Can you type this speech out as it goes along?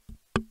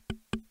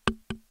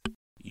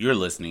You're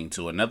listening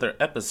to another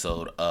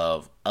episode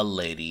of A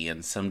Lady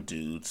and Some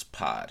Dudes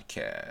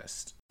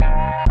podcast.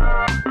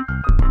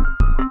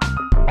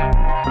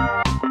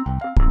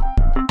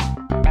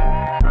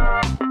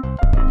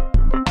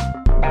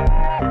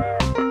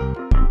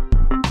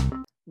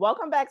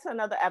 Welcome back to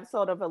another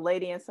episode of A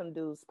Lady and Some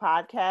Dudes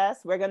podcast.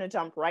 We're going to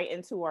jump right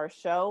into our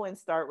show and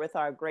start with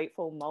our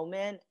grateful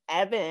moment.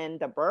 Evan,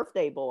 the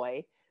birthday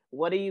boy,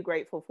 what are you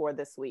grateful for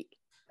this week?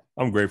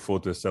 I'm grateful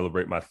to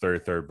celebrate my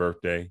 33rd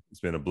birthday. It's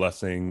been a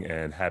blessing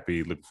and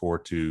happy. Look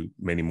forward to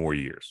many more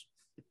years.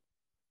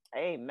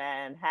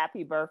 Amen.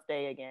 Happy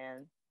birthday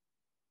again.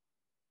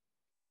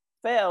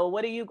 Phil,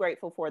 what are you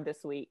grateful for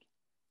this week?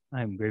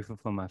 I'm grateful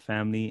for my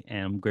family,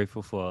 and I'm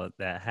grateful for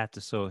that I have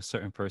to show a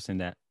certain person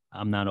that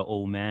I'm not an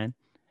old man,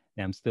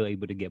 that I'm still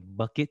able to get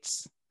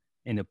buckets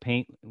in the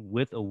paint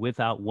with or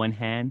without one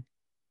hand.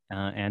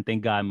 And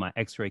thank God my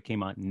x-ray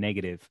came out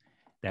negative.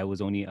 That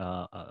was only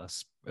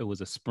it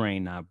was a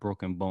sprain, not a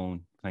broken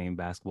bone, playing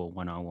basketball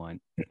one-on-one.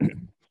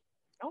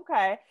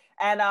 Okay.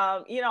 And,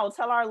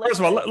 tell our listeners.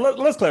 First of all,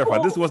 let's clarify.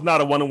 This was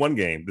not a one-on-one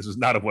game. This was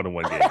not a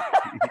one-on-one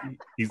game.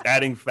 He's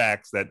adding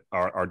facts that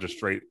are just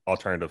straight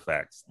alternative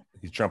facts.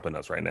 He's trumping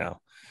us right now.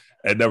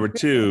 And number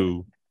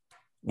two,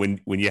 when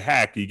you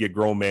hack, you get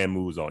grown man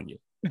moves on you.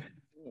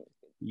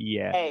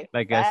 Yeah. Hey,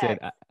 like facts. I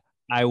said,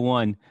 I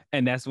won,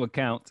 and that's what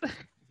counts.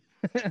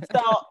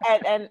 So,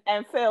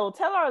 and Phil,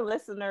 tell our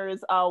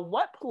listeners,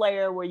 what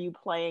player were you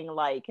playing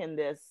like in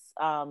this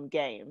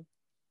game?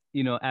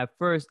 You know, at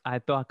first I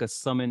thought I could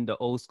summon the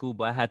old school,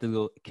 but I had to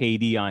go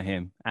KD on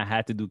him. I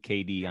had to do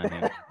KD on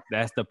him.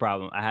 That's the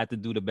problem. I had to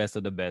do the best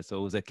of the best. So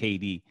it was a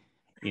KD,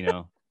 you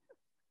know.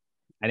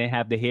 I didn't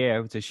have the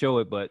hair to show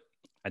it, but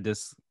I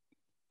just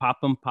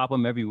pop them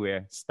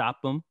everywhere.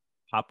 Stop them,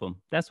 pop them.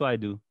 That's what I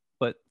do.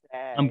 But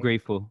I'm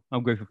grateful.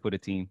 I'm grateful for the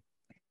team.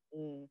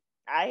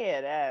 I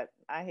hear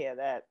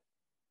that.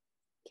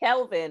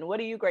 Kelvin, what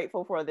are you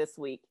grateful for this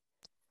week?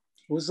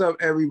 What's up,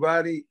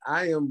 everybody?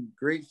 I am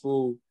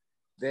grateful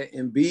that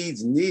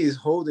Embiid's knee is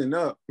holding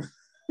up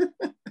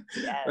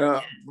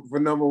for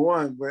number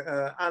one. But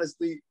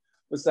honestly,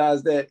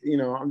 besides that,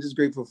 I'm just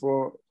grateful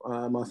for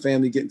my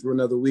family getting through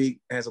another week.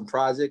 I had some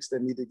projects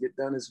that need to get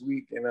done this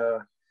week, and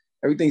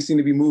everything seemed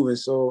to be moving.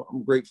 So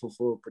I'm grateful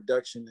for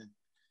production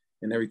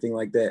and everything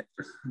like that.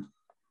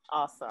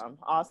 Awesome.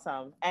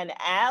 And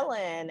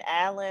Alan,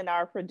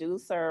 our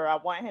producer, I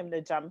want him to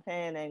jump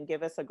in and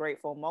give us a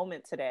grateful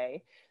moment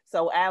today.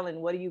 So Alan,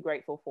 what are you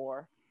grateful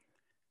for?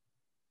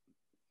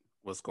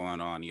 What's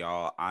going on,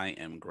 y'all? I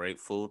am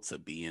grateful to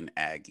be an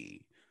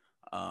Aggie.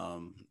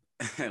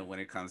 When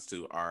it comes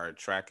to our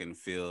track and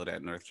field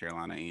at North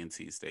Carolina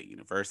A&T State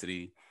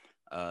University,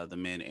 the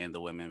men and the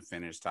women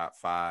finished top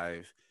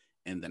 5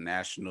 in the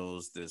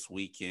nationals this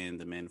weekend.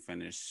 The men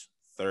finished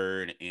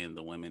 3rd and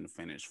the women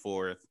finished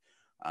 4th.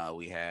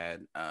 We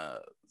had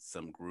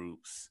some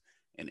groups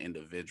and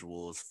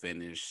individuals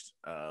finished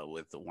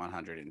with the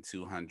 100 and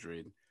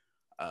 200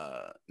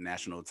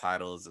 national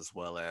titles, as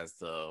well as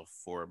the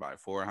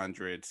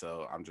 4x400.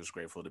 So I'm just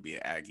grateful to be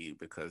an Aggie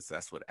because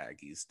that's what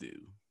Aggies do.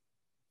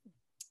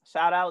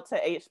 Shout out to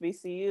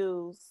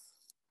HBCUs.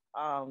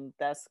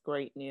 That's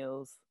great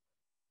news.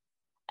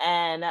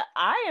 And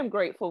I am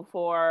grateful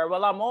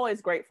I'm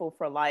always grateful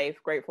for life,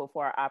 grateful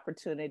for our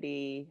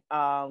opportunity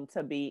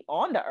to be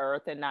on the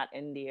earth and not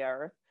in the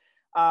earth.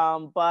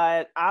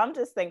 But I'm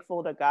just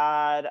thankful to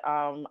God.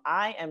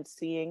 I am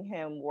seeing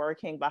him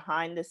working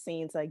behind the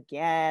scenes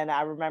again.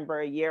 I remember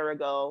a year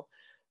ago,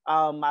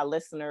 my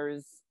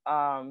listeners,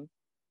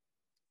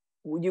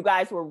 you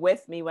guys were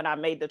with me when I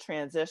made the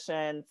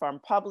transition from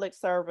public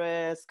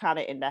service kind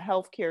of in the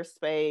healthcare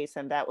space.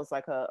 And that was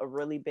like a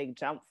really big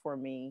jump for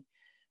me.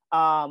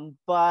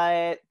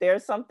 But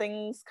there's some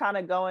things kind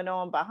of going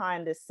on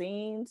behind the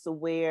scenes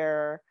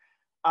where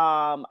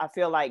I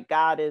feel like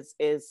God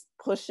is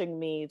pushing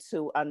me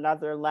to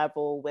another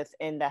level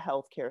within the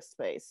healthcare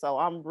space. So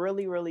I'm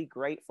really, really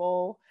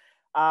grateful.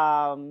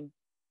 I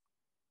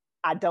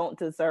don't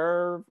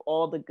deserve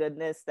all the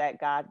goodness that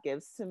God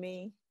gives to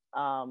me,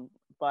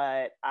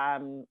 but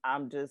I'm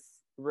just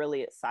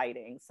really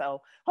exciting.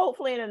 So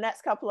hopefully in the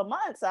next couple of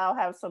months, I'll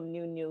have some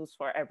new news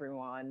for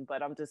everyone,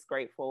 but I'm just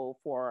grateful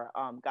for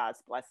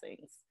God's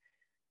blessings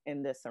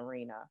in this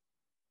arena.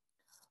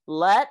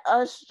 Let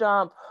us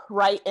jump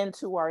right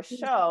into our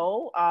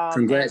show.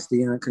 Congrats,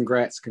 Deanna.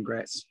 Congrats.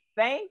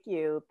 Thank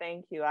you.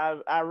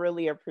 I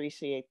really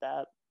appreciate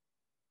that.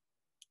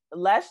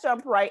 Let's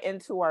jump right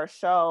into our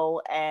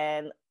show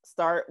and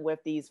start with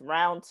these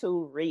round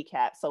 2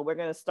 recaps. So we're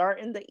going to start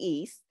in the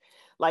East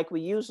like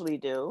we usually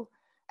do.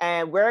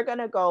 And we're going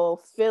to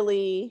go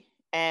Philly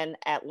and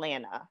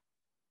Atlanta.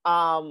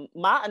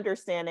 My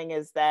understanding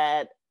is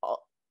that,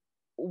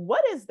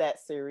 what is that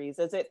series?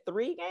 Is it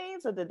 3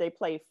 games or did they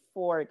play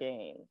 4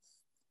 games?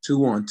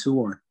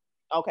 2-1.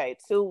 Okay,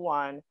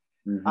 2-1.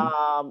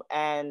 Mm-hmm.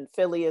 And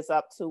Philly is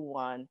up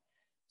 2-1.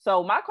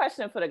 So my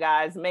question for the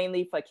guys,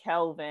 mainly for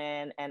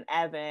Kelvin and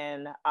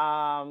Evan,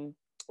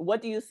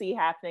 what do you see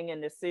happening in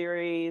the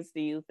series?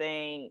 Do you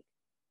think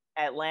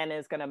Atlanta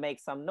is going to make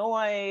some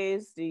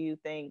noise? Do you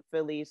think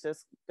Philly's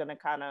just going to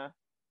kind of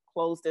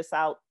close this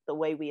out the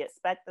way we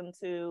expect them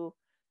to?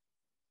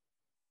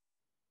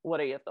 What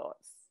are your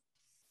thoughts?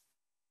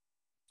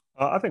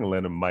 I think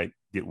Atlanta might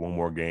get one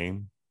more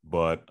game,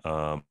 but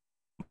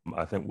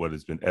I think what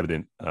has been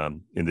evident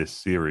in this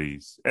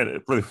series,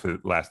 and really for the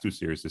last two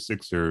series, the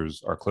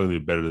Sixers are clearly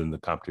better than the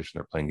competition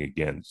they're playing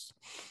against.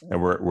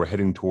 And we're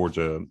heading towards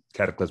a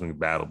cataclysmic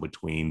battle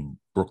between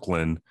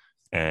Brooklyn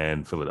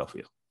and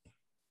Philadelphia.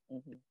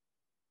 Mm-hmm.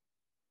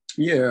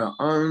 Yeah.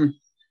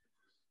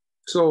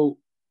 So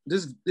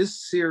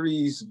this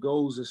series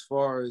goes as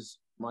far as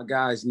my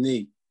guy's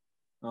knee.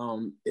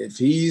 If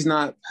he's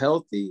not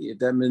healthy, if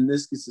that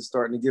meniscus is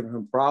starting to give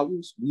him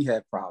problems, we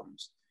have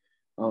problems.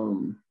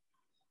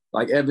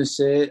 Like Evan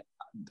said,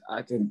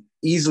 I can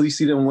easily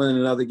see them winning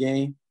another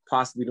game,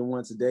 possibly the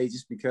one today,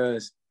 just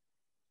because,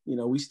 we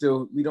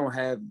don't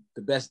have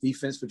the best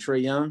defense for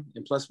Trae Young,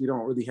 and plus we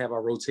don't really have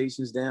our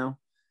rotations down.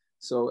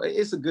 So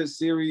it's a good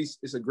series.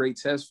 It's a great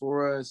test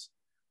for us.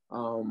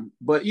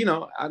 But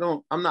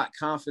I'm not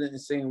confident in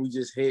saying we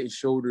just head and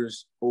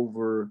shoulders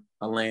over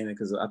Atlanta,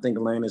 because I think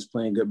Atlanta is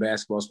playing good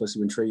basketball,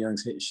 especially when Trae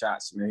Young's hitting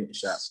shots and they're hitting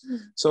shots.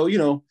 So,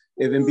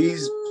 if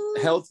Embiid's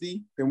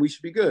healthy, then we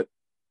should be good.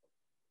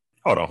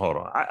 Hold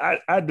on.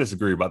 I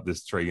disagree about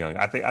this Trae Young.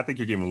 I think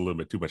you're giving him a little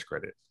bit too much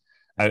credit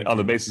on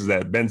the basis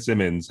that Ben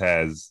Simmons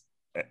has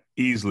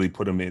easily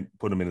put him in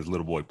his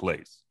little boy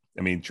place.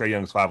 I mean, Trae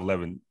Young's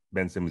 5'11",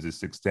 Ben Simmons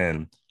is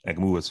 6'10", and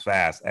can move as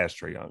fast as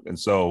Trae Young. And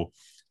so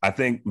I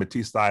think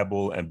Matisse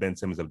Thybulle and Ben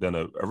Simmons have done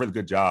a really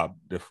good job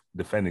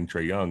defending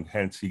Trae Young.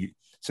 Hence,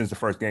 since the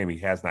first game, he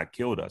has not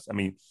killed us. I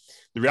mean,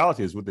 the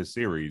reality is with this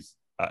series,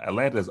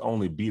 Atlanta has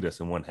only beat us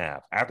in one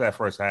half. After that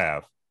first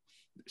half,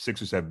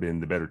 Sixers have been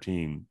the better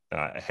team,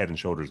 head and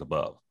shoulders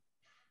above.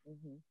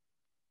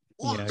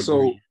 Mm-hmm. Yeah,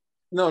 so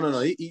no,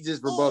 he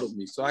just rebutted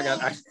me. So I got.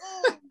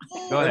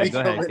 Go ahead,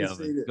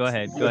 Kelvin. Go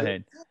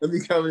ahead. Let me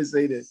come and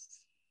say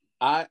this.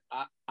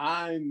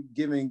 I'm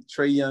giving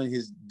Trae Young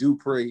his due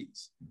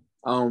praise.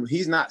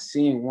 He's not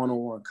seeing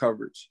one-on-one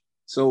coverage.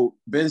 So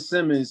Ben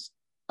Simmons,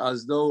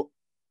 although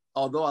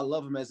I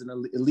love him as an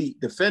elite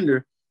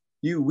defender,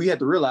 we have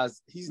to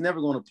realize he's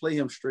never going to play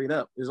him straight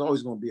up. There's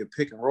always going to be a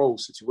pick and roll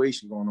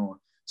situation going on.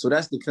 So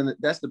that's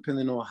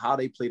depending on how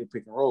they play the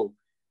pick and roll.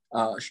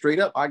 Straight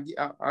up, I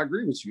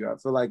agree with you. I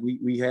feel like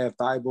we have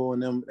Thybulle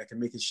and them that can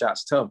make his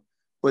shots tough.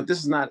 But this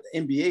is not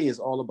NBA. Is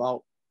all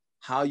about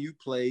how you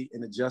play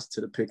and adjust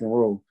to the pick and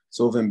roll.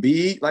 So if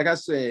Embiid, like I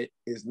said,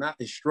 is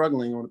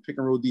struggling on the pick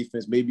and roll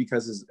defense, maybe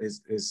because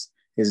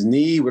his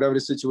knee, whatever the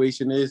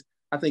situation is,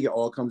 I think it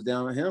all comes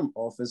down to him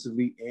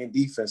offensively and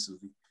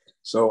defensively.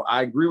 So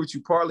I agree with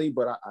you partly,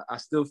 but I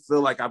still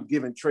feel like I'm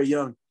giving Trae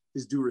Young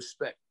his due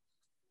respect.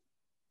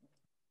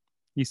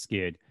 He's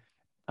scared.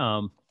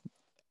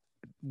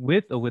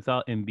 With or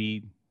without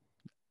Embiid,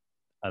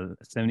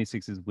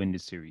 76ers win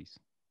this series.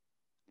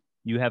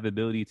 You have the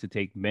ability to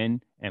take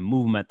men and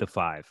move them at the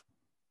 5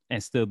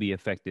 and still be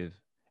effective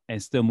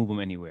and still move them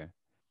anywhere.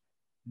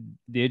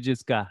 They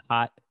just got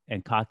hot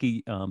and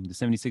cocky. The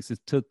 76ers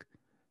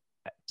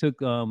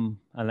took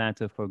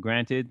Atlanta for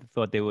granted,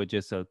 thought they were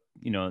just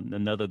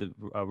another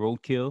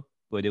roadkill,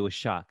 but they were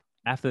shocked.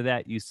 After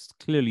that, you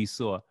clearly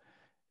saw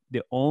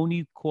the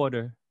only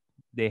quarter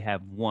they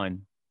have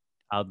won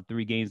out of the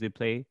 3 games they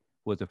played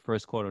was the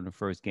first quarter in the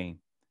first game.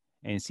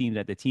 And it seems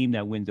that the team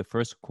that wins the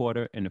first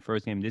quarter in the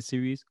first game of this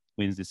series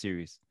wins the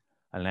series.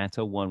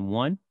 Atlanta won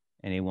 1,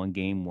 and they won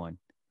game 1.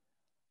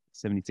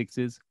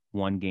 76ers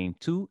won game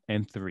 2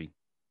 and 3.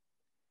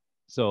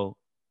 So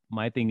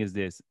my thing is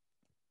this.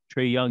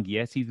 Trae Young,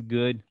 yes, he's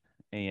good,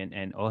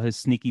 and all his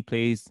sneaky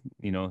plays,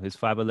 his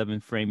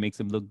 5'11" frame makes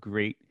him look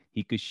great.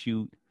 He could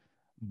shoot,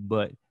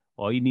 but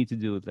all you need to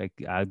do is, like,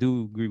 I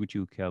do agree with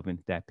you, Kelvin,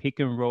 that pick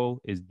and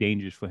roll is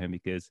dangerous for him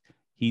because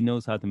he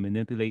knows how to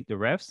manipulate the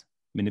refs,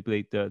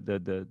 manipulate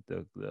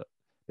the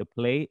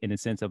play in the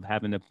sense of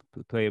having the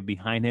player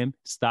behind him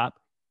stop,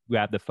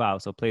 grab the foul,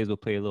 so players will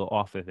play a little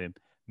off of him.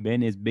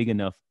 Ben is big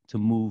enough to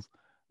move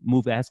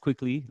as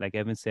quickly, like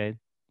Evan said,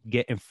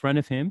 get in front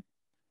of him,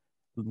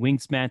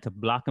 wingspan to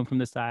block him from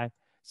the side.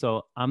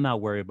 So I'm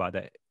not worried about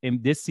that. In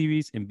this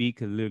series, Embiid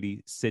could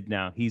literally sit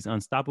down. He's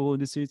unstoppable in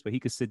this series, but he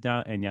could sit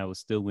down and y'all will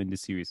still win the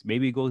series.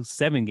 Maybe it goes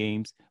 7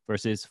 games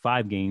versus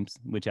 5 games,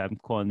 which I'm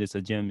calling this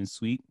a gem and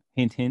sweep.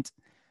 Hint, hint.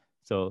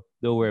 So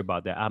don't worry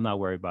about that. I'm not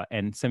worried about it.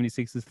 And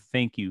 76ers,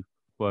 thank you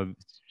for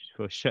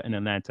shutting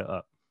Atlanta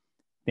up.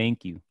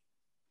 Thank you.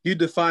 You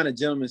define a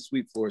gentleman's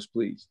sweep for us,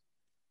 please.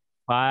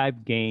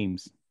 5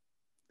 games.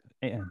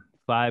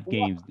 5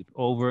 games.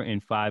 Over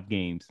in 5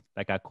 games.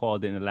 Like I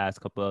called it in the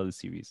last couple of other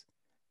series.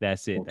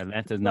 That's it.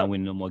 Atlanta's not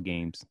winning no more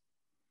games.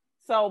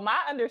 So my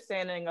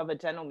understanding of a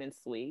gentleman's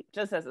sweep,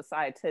 just as a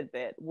side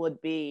tidbit,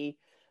 would be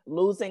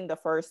losing the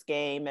first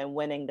game and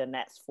winning the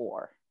next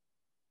 4.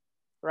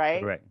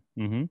 Right? Correct.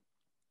 Mm-hmm.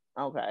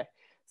 Okay.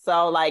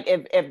 So like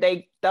if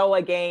they throw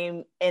a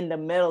game in the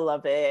middle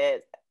of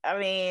it, I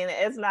mean,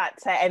 it's not,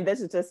 and this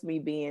is just me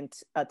being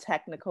a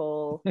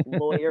technical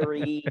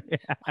lawyery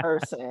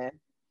person.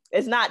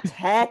 It's not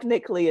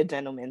technically a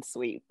gentleman's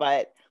sweep,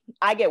 but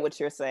I get what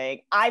you're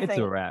saying. It's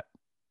a wrap.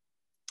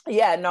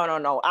 Yeah,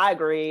 no. I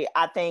agree.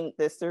 I think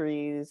this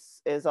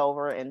series is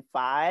over in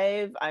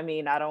 5. I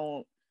mean,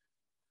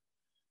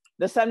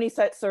 the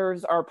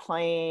 76ers are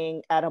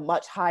playing at a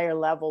much higher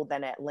level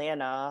than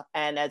Atlanta.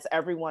 And as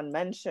everyone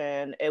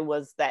mentioned, it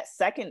was that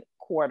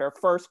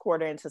first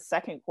quarter into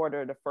second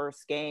quarter, the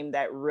first game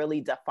that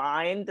really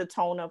defined the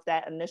tone of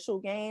that initial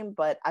game.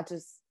 But I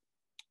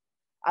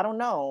don't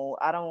know.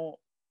 I don't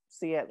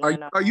see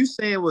Atlanta. Are you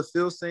saying what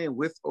Phil's saying,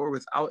 with or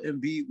without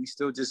Embiid, we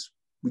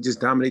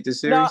just dominate the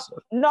series?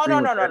 No.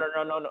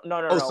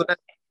 Oh, so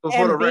that's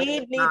before the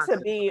Embiid needs to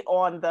be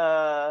on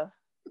the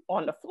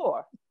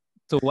floor.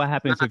 So what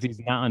happens if he's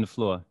not on the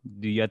floor?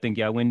 Do y'all think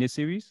y'all win this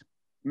series?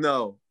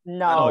 No.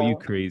 Oh, you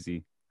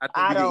crazy.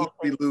 I think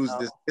we can lose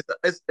this.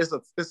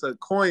 It's a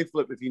coin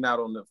flip if you're not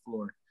on the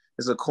floor.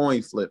 It's a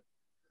coin flip.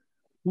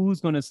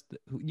 Who's gonna?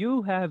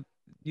 You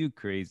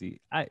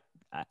crazy.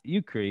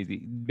 You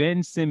crazy.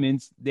 Ben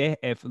Simmons.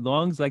 As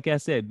long as, like I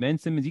said, Ben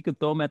Simmons, you could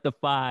throw him at the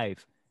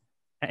 5.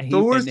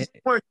 So where's the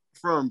scoring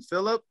from,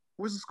 Philip?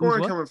 Where's the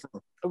scoring coming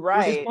from?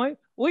 Right.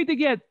 Wait to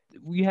get.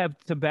 We have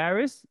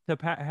Harrison. You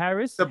have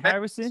Harris.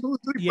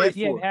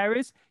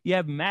 You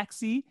have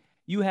Maxey.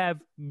 You have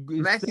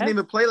Maxey didn't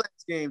even play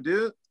last game,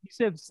 dude. You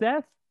said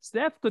Steph.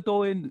 Steph could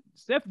throw in.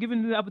 Steph,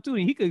 given the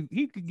opportunity, he could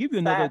give you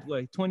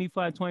another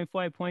 25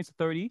 points,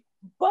 30.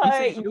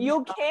 But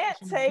you can't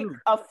take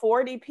a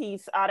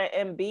 40-piece out of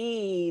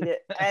Embiid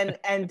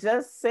and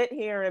just sit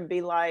here and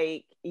be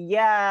like,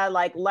 yeah,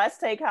 like, let's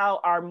take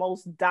out our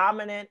most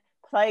dominant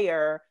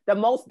player, the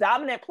most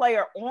dominant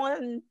player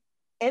in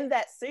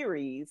that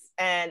series,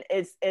 and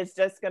it's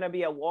just gonna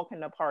be a walk in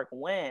the park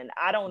win.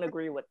 I don't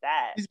agree with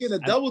that. He's getting a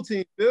double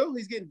team, Bill.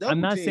 He's getting double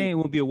team. I'm not saying it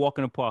will be a walk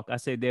in the park. I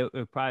said they'll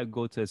probably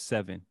go to a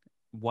 7.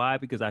 Why?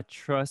 Because I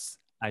trust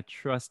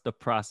the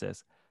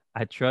process.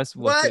 I trust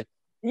what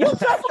you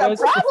trust the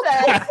process.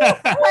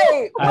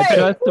 Wait, I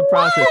trust the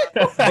process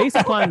based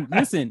upon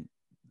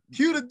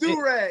Cue the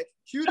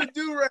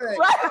do-rag.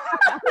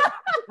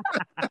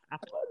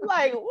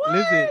 Like, what?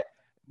 Listen,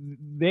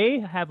 they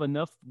have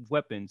enough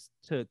weapons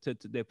to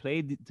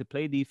play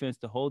defense,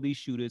 to hold these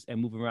shooters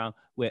and move around.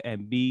 Where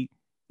Embiid,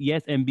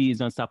 yes, Embiid is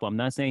unstoppable. I'm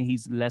not saying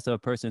he's less of a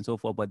person and so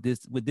forth, but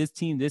with this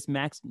team, this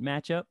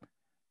matchup,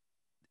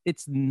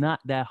 it's not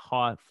that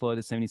hard for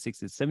the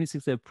 76ers.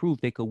 76ers have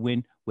proved they could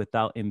win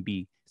without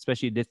Embiid,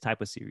 especially this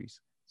type of series.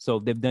 So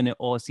they've done it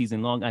all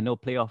season long. I know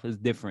playoff is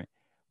different.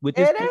 It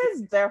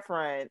is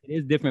different. It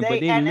is different, but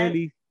they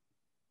literally.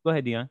 Go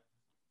ahead, Dion.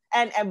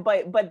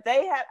 But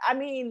they have, I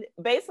mean,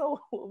 based on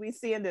what we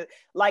see in the,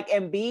 like,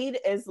 Embiid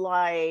is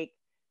like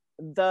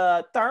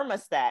the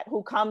thermostat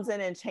who comes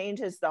in and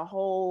changes the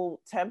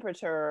whole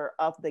temperature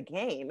of the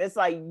game. It's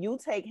like, you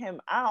take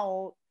him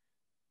out,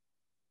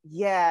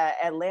 yeah,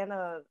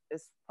 Atlanta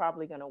is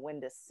probably going to win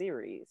this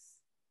series.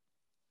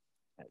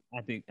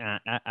 I think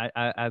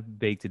I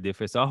beg to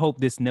differ. So I hope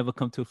this never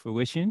come to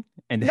fruition.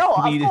 And no,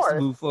 of course.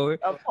 Move forward.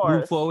 Of course.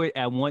 Move forward.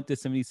 I want the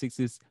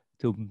 76ers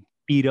to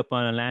beat up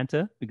on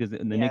Atlanta because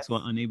the Knicks were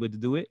unable to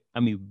do it.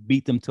 I mean,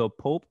 beat them to a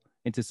pulp,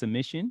 into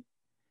submission.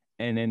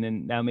 And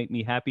then that'll make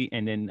me happy.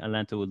 And then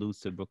Atlanta will lose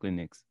to Brooklyn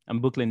Nets.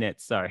 Brooklyn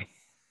Nets, sorry.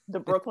 The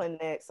Brooklyn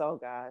Nets. Oh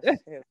gosh.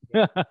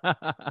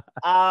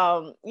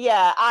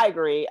 Yeah, I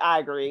agree.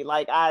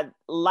 Like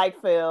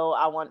Phil,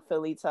 I want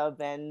Philly to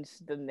avenge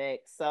the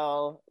Knicks.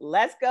 So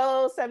let's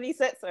go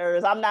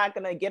 76ers. I'm not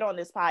gonna get on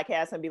this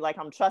podcast and be like,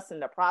 I'm trusting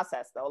the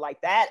process though.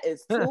 Like, that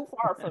is too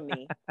far from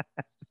me.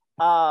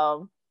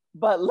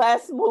 But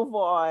let's move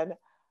on.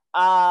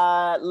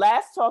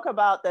 Let's talk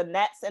about the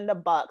Nets and the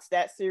Bucks.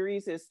 That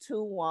series is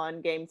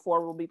 2-1. Game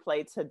 4 will be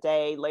played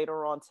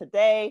later on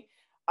today.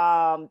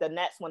 The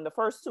Nets won the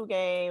first 2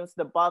 games.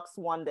 The Bucks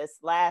won this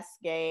last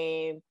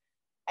game.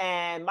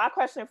 And my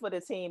question for the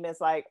team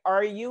is, like,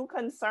 are you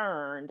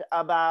concerned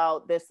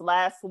about this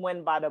last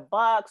win by the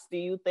Bucks? Do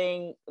you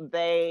think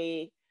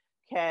they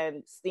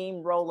can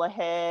steamroll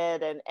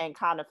ahead and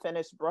kind of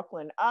finish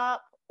Brooklyn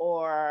up?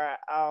 Or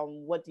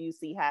what do you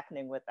see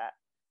happening with that?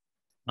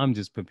 I'm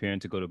just preparing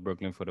to go to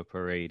Brooklyn for the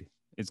parade.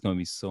 It's going to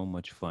be so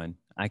much fun.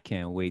 I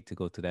can't wait to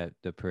go to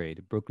the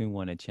parade. Brooklyn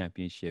won a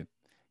championship.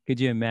 Could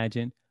you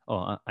imagine?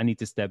 Oh, I need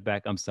to step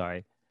back. I'm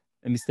sorry.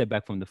 Let me step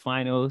back from the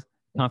finals,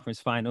 conference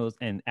finals,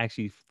 and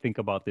actually think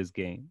about this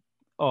game.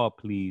 Oh,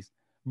 please.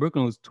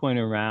 Brooklyn was toying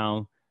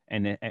around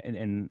and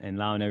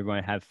allowing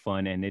everyone to have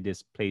fun, and they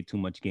just played too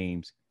much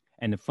games.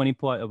 And the funny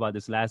part about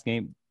this last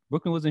game,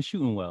 Brooklyn wasn't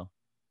shooting well.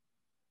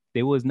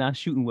 They was not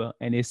shooting well,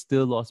 and they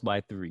still lost by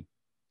 3.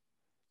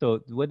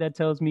 So what that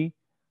tells me,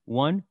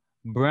 1,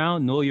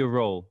 Brown, know your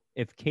role.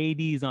 If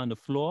KD is on the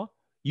floor,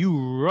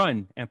 you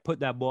run and put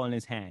that ball in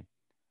his hand.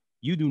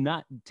 You do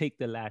not take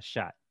the last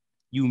shot.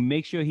 You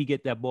make sure he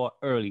get that ball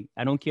early.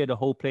 I don't care the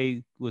whole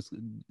play was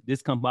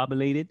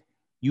discombobulated.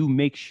 You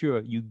make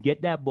sure you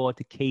get that ball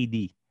to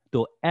KD.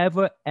 Don't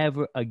ever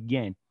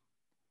again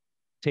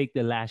take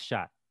the last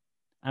shot.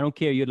 I don't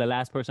care you're the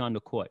last person on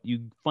the court.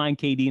 You find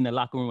KD in the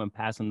locker room and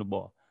pass him the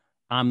ball.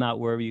 I'm not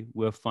worried.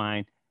 We're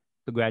fine.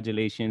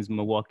 Congratulations,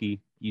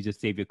 Milwaukee. You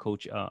just saved your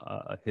coach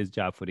his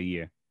job for the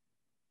year.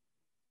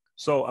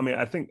 So, I mean,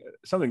 I think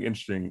something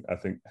interesting,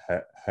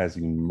 has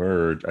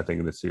emerged,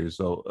 in this series.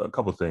 So, a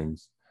couple of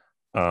things.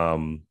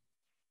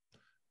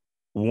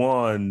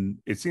 One,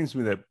 it seems to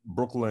me that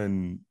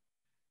Brooklyn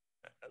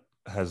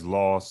has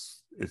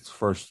lost its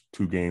first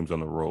two games on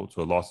the road.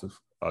 So, it lost to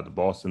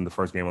Boston the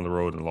first game on the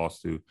road and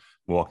lost to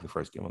Milwaukee the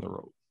first game on the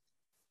road.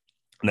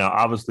 Now,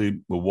 obviously,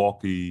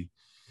 Milwaukee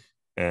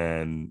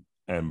and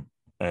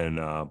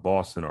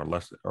Boston are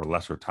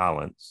lesser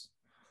talents,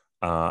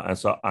 and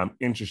so I'm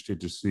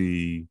interested to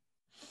see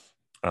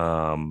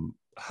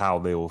how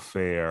they will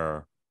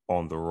fare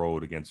on the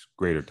road against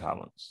greater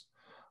talents.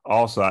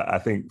 Also, I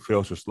think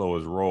Phil should slow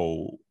his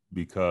roll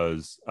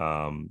because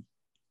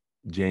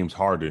James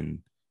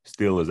Harden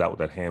still is out with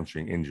that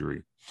hamstring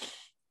injury.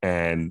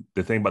 And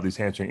the thing about these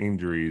hamstring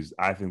injuries,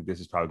 I think this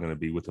is probably going to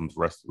be with him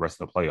the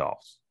rest of the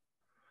playoffs.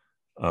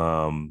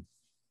 And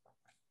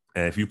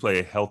if you play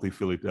a healthy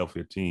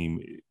Philadelphia team,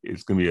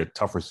 it's going to be a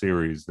tougher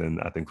series than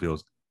I think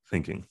Phil's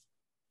thinking.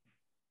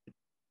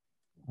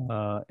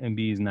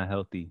 Embiid is not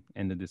healthy.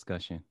 End of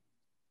discussion.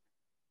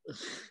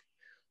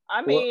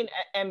 I mean,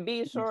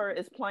 Embiid sure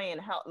is playing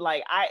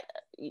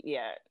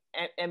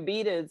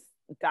Embiid is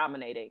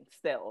dominating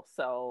still.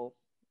 So,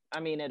 I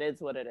mean, it is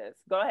what it is.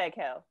 Go ahead,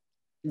 Kel.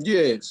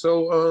 Yeah.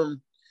 So,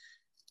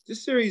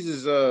 this series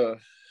is,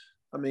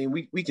 I mean,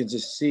 we can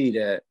just see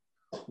that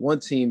one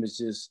team is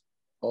just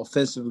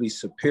offensively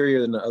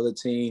superior than the other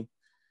team.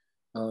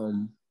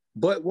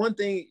 But one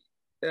thing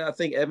that I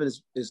think Evan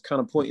is kind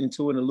of pointing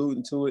to and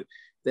alluding to it,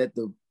 that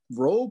the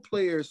role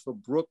players for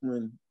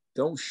Brooklyn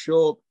don't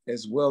show up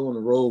as well on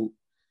the road.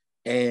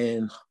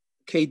 And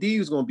KD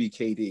was going to be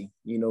KD.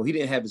 You know, he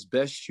didn't have his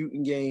best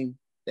shooting game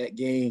that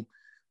game,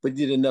 but he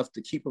did enough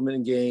to keep him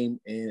in the game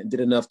and did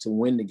enough to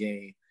win the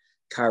game.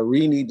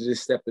 Kyrie needed to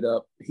step it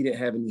up. He didn't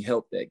have any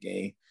help that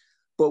game.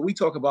 But we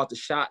talk about the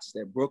shots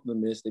that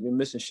Brooklyn missed. They've been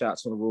missing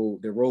shots on the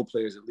road, their role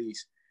players at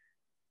least.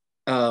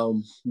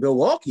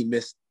 Milwaukee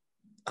missed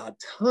a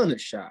ton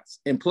of shots.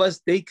 And plus,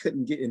 they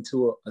couldn't get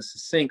into a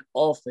succinct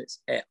offense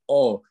at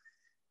all.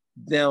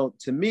 Now,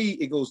 to me,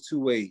 it goes two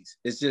ways.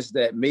 It's just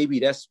that maybe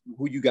that's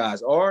who you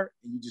guys are,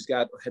 and you just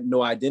have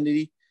no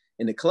identity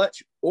in the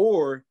clutch.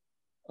 Or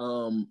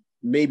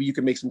maybe you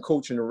can make some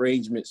coaching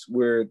arrangements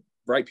where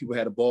right people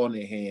had a ball in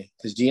their hand.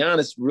 Because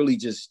Giannis really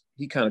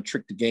he kind of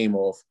tricked the game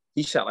off.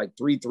 He shot like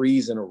 3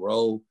 threes in a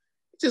row.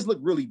 It just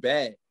looked really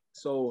bad.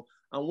 So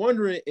I'm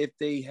wondering if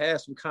they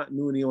have some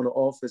continuity on the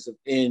offensive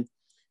end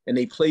and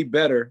they play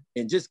better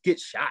and just get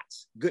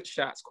shots, good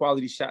shots,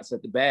 quality shots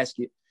at the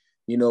basket.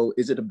 You know,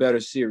 is it a better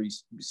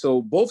series?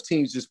 So both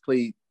teams just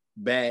played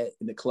bad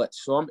in the clutch.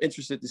 So I'm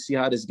interested to see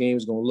how this game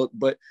is going to look.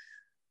 But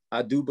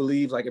I do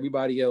believe, like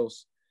everybody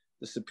else,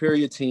 the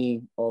superior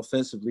team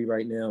offensively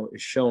right now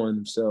is showing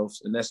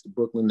themselves, and that's the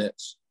Brooklyn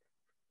Nets.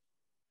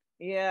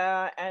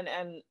 Yeah, and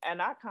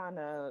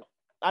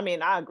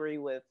I agree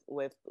with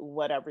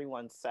what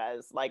everyone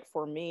says. Like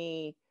for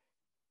me,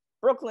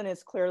 Brooklyn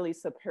is clearly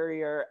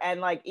superior,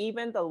 and like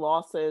even the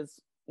loss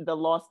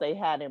they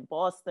had in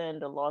Boston,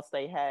 the loss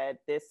they had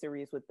this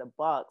series with the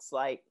Bucks,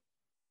 like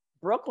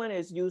Brooklyn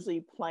is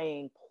usually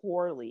playing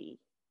poorly,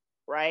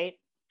 right?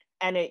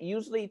 And it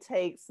usually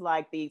takes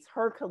like these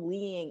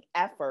Herculean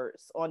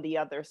efforts on the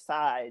other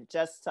side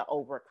just to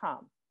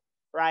overcome,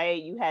 right?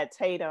 You had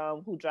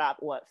Tatum who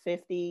dropped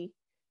 50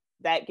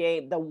 that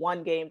game, the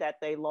one game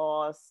that they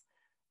lost.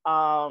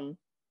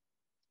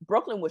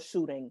 Brooklyn was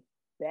shooting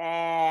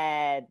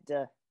bad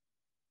the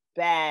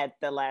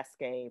last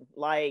game.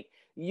 Like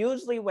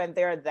usually when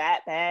they're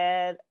that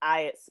bad,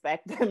 I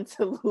expect them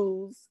to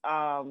lose.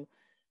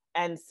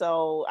 And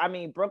so, I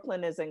mean,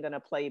 Brooklyn isn't going to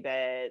play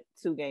bad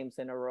 2 games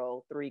in a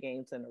row, 3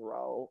 games in a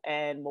row.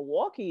 And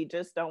Milwaukee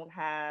just don't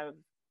have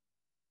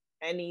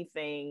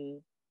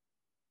anything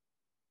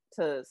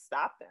to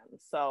stop them.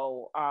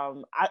 So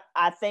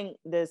I think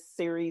this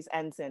series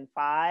ends in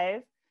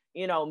 5.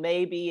 You know,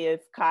 maybe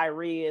if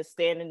Kyrie is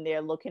standing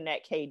there looking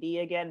at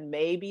KD again,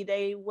 maybe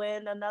they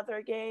win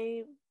another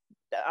game.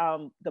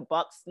 The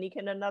Bucks sneak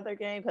in another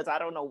game because I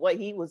don't know what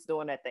he was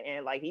doing at the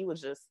end. Like he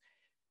was just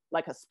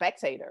like a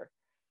spectator.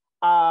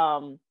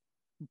 But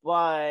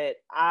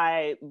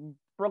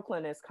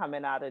Brooklyn is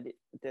coming out of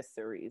this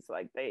series.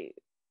 Like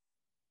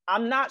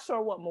I'm not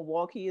sure what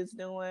Milwaukee is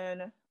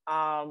doing.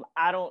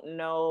 I don't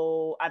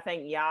know. I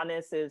think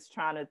Giannis is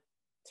trying to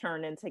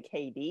turn into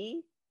KD.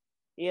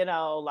 You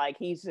know, like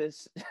he's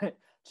just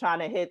trying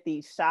to hit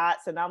these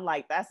shots, and I'm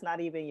like, that's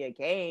not even your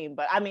game.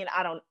 But I mean,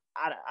 I don't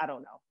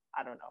know.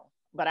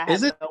 But I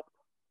have no.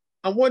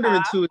 I'm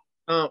wondering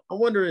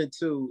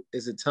too.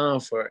 Is it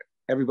time for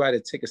everybody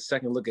to take a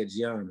second look at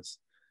Giannis?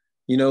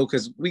 You know,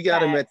 because we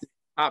got him at the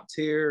top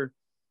tier,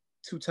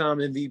 2-time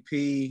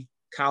MVP,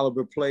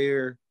 caliber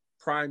player,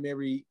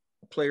 primary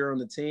player on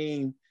the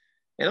team.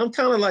 And I'm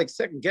kind of like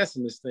second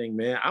guessing this thing,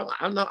 man. I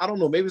don't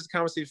know. Maybe it's a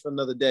conversation for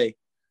another day.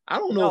 I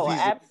don't know if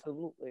he's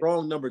absolutely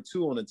wrong number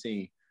 2 on the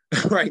team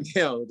right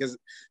now. Because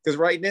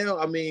right now,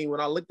 I mean, when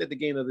I looked at the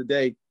game the other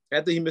day,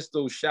 after he missed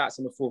those shots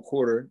in the fourth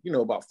quarter, you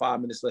know, about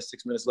 5 minutes left,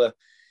 6 minutes left,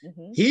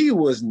 Mm-hmm. he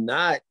was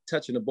not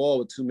touching the ball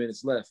with 2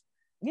 minutes left.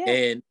 Yeah.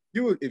 And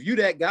if you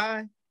that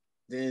guy,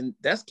 then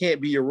that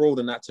can't be your role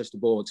to not touch the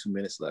ball with 2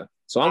 minutes left.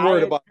 So I'm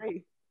worried about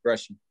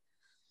aggression.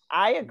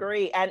 I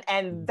agree.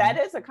 And that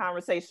is a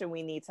conversation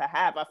we need to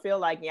have. I feel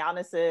like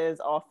Giannis's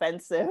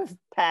offensive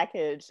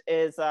package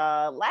is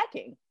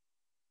lacking.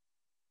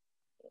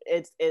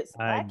 It's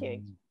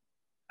lacking.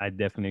 I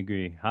definitely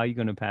agree. How are you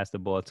going to pass the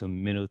ball to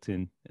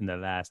Middleton in the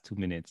last 2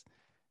 minutes?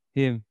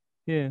 Here,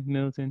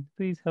 Middleton,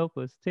 please help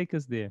us. Take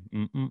us there.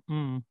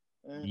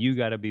 You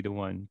got to be the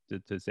one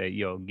to say,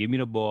 yo, give me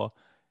the ball,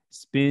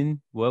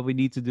 spin, what we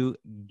need to do,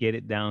 get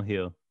it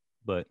downhill.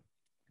 But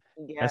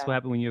that's what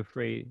happens when you're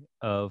afraid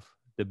of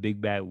the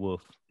big bad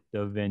wolf,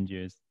 the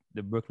Avengers,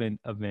 the Brooklyn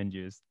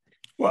Avengers.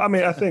 Well, I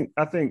mean, I think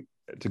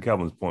to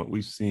Kelvin's point,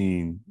 we've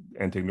seen,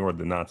 and to ignore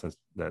the nonsense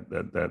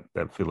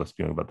that Phil is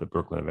spewing about the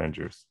Brooklyn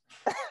Avengers.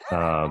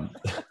 I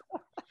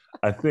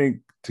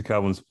think to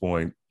Kelvin's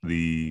point,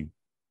 we've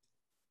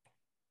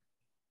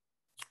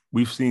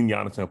seen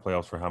Giannis in the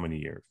playoffs for how many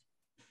years?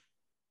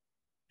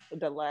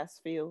 The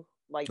last few,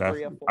 like last,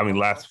 3 or 4. I mean,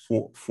 last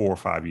 4 or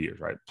 5 years,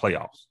 right?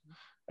 Playoffs,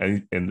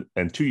 and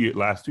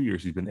last 2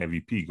 years he's been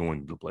MVP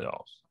going to the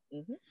playoffs,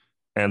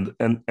 and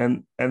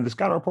the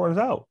scouting report is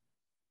out.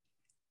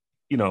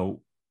 You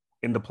know,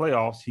 in the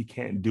playoffs, he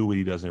can't do what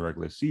he does in the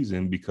regular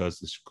season because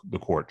the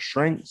court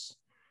shrinks,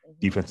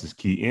 defense is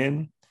key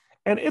in,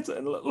 and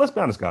let's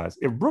be honest, guys.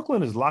 If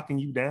Brooklyn is locking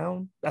you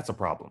down, that's a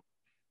problem.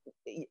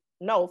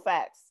 No,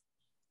 facts.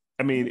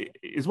 I mean,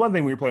 it's one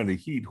thing when you're playing the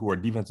Heat, who are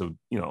defensive,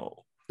 you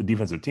know, the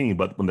defensive team,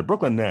 but when the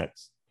Brooklyn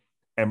Nets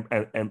and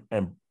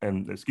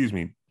excuse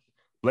me,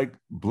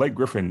 Blake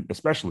Griffin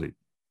especially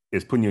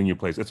is putting you in your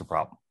place, it's a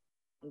problem.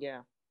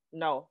 Yeah,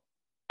 no,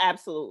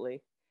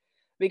 absolutely.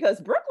 Because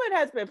Brooklyn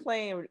has been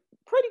playing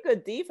pretty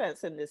good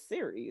defense in this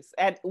series.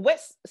 And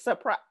what's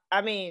surprise,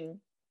 I mean,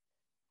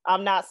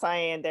 I'm not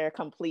saying they're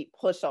complete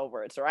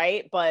pushovers,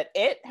 right? But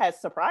it has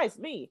surprised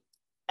me.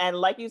 And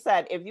like you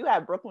said, if you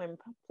have Brooklyn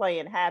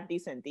playing half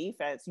decent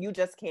defense, you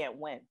just can't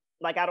win.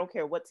 Like, I don't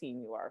care what team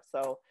you are.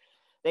 So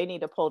they need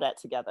to pull that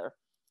together.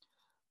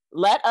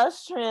 Let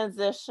us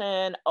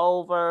transition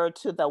over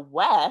to the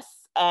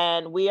West,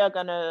 and we are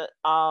going to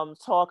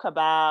talk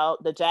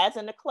about the Jazz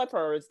and the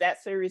Clippers.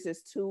 That series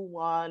is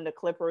 2-1. The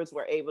Clippers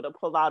were able to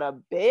pull out a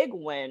big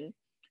win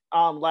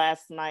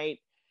last night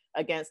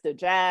against the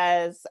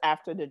Jazz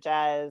after the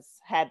Jazz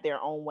had their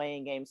own way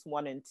in games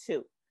 1 and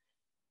 2.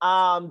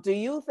 Do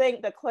you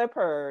think the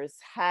Clippers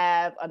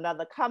have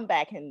another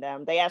comeback in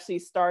them? They actually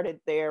started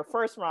their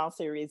first round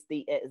series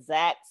the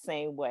exact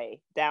same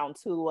way, down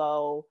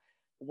 2-0,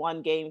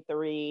 won game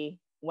 3,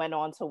 went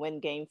on to win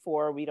game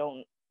 4. We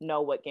don't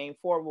know what game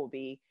 4 will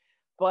be,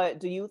 but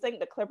do you think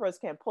the Clippers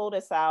can pull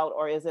this out,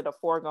 or is it a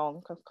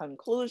foregone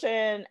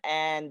conclusion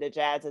and the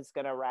Jazz is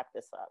going to wrap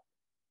this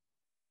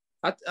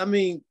up? I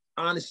mean,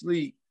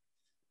 honestly,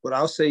 what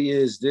I'll say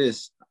is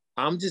this.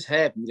 I'm just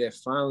happy that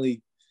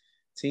finally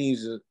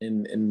teams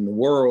in the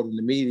world, in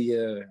the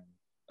media,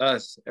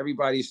 us,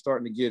 everybody's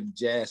starting to give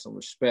Jazz some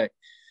respect,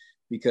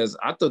 because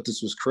I thought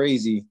this was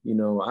crazy. You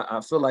know,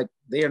 I feel like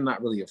they are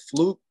not really a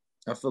fluke.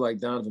 I feel like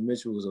Donovan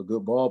Mitchell was a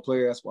good ball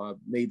player. That's why I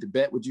made the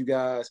bet with you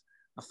guys.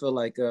 I feel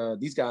like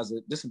these guys,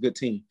 this is a good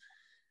team.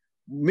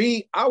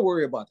 Me, I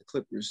worry about the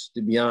Clippers,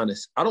 to be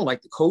honest. I don't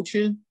like the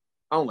coaching.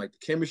 I don't like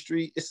the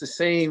chemistry. It's the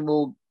same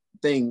old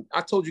thing.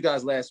 I told you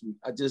guys last week,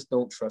 I just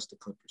don't trust the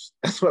Clippers.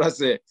 That's what I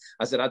said.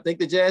 I said, I think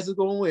the Jazz is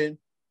going to win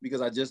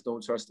because I just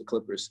don't trust the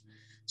Clippers.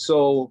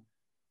 So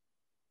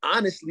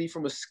honestly,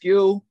 from a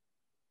skill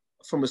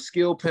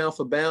pound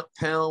for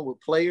pound with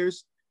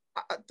players,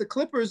 the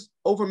Clippers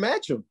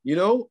overmatch them, you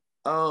know?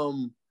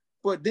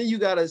 But then you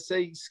got to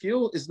say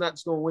skill is not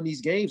just going to win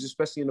these games,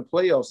 especially in the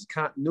playoffs. It's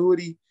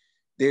continuity,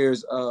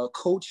 there's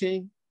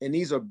coaching, and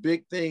these are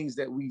big things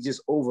that we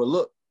just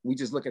overlook. We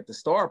just look at the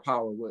star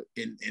power.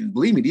 And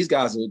believe me, these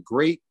guys are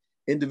great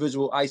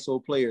individual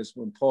ISO players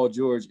when Paul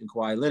George and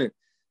Kawhi Leonard.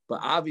 But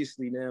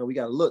obviously now we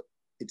got to look.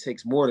 It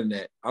takes more than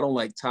that. I don't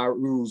like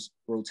Tyrone's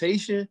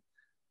rotation.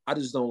 I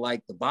just don't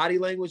like the body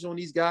language on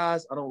these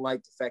guys. I don't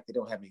like the fact they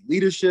don't have any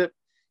leadership.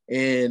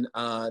 And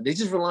they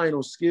just relying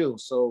on skill.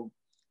 So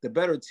the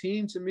better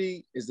team to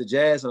me is the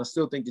Jazz. And I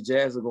still think the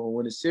Jazz are going to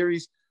win the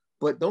series.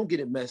 But don't get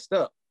it messed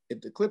up. If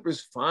the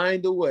Clippers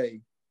find a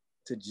way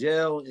to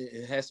gel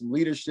and have some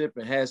leadership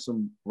and have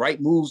some right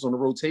moves on the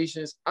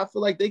rotations, I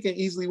feel like they can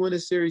easily win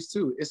this series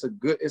too. It's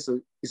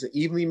an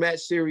evenly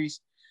matched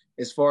series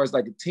as far as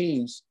like the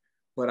teams,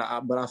 but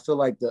I feel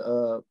like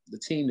the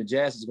team, the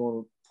Jazz, is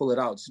going to pull it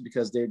out just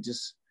because they're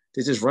just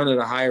running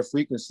at a higher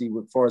frequency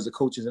as far as the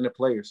coaches and the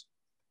players.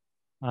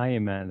 I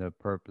am at a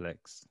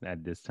perplex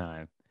at this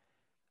time.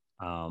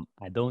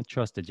 I don't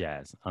trust the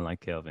Jazz, unlike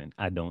Kelvin.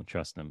 I don't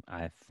trust them.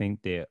 I think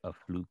they're a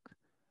fluke.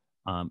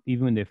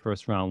 Even their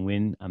first round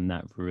win, I'm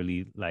not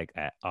really like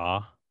at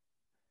awe.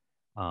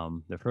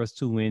 The first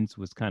 2 wins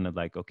was kind of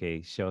like,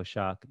 okay, shell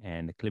shock,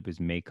 and the Clippers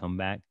may come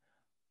back.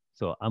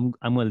 So I'm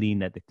gonna lean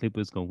that the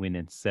Clippers gonna win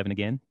in 7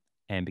 again,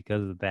 and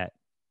because of that,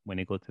 when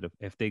they go to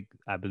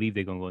I believe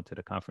they're gonna go into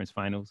the conference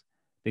finals,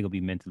 they're gonna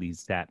be mentally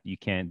zapped. You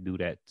can't do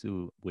that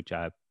too, which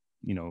I,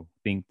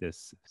 think the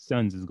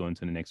Suns is going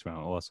to the next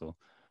round also.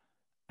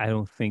 I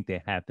don't think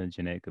they have the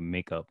genetic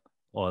makeup,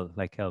 or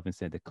like Kelvin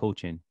said, the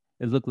coaching.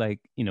 It looked like,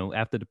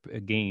 after the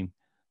game,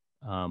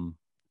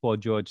 Paul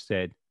George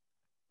said,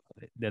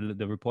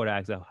 the reporter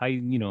asked, how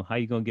you gonna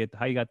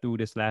how you got through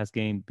this last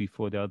game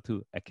before the other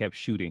two? I kept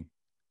shooting,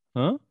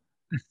 huh?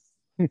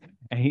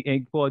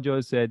 And Paul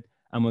George said,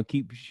 I'm gonna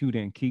keep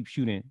shooting, keep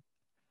shooting.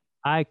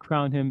 I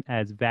crown him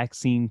as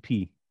vaccine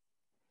P.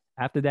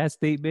 After that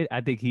statement,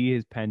 I think he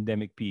is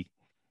pandemic P.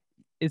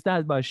 It's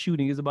not about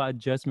shooting, it's about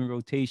adjustment,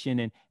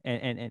 rotation,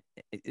 and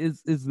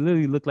it's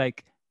literally look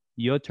like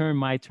your turn,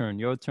 my turn,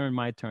 your turn,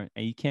 my turn.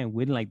 And you can't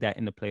win like that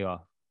in the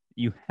playoff.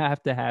 You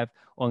have to have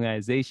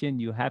organization,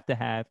 you have to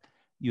have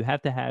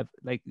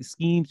like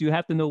schemes, you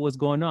have to know what's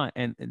going on.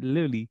 And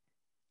literally,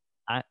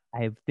 I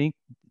think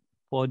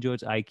Paul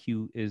George's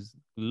IQ is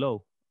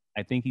low.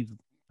 I think he's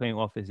playing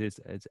off his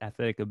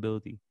athletic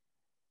ability.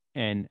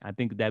 And I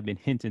think that been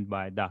hinted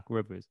by Doc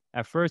Rivers.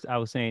 At first, I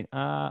was saying,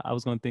 I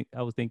was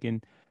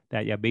thinking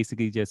that, yeah,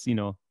 basically just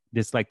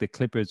like the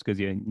Clippers, because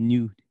your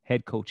new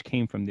head coach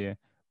came from there.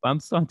 But I'm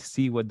starting to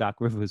see what Doc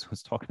Rivers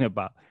was talking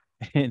about,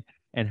 and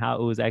and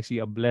how it was actually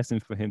a blessing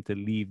for him to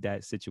leave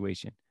that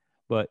situation.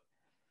 But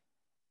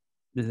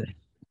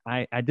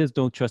I just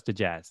don't trust the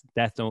Jazz.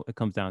 That's what it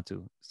comes down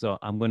to. So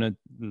I'm gonna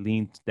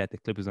lean that the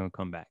Clippers are gonna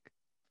come back.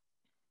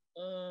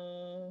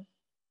 Mm,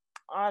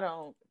 I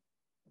don't.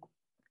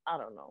 I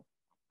don't know.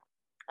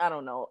 I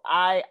don't know.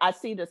 I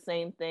see the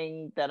same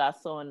thing that I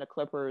saw in the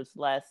Clippers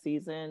last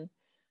season.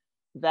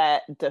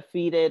 That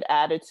defeated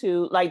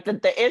attitude. Like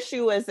the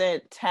issue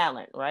isn't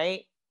talent,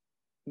 right?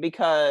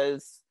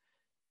 Because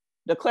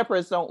the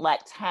Clippers don't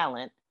lack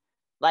talent.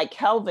 Like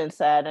Kelvin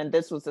said, and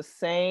this was the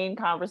same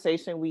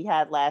conversation we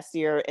had last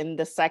year in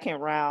the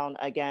second round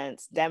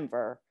against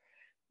Denver.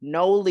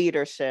 No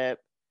leadership.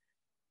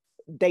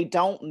 They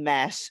don't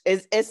mesh.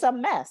 It's a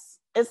mess.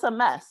 It's a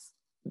mess.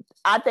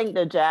 I think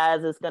the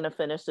Jazz is going to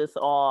finish this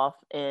off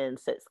in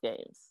 6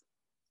 games.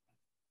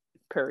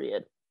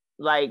 Period.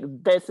 Like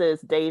this is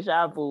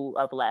deja vu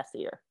of last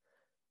year.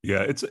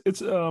 Yeah, it's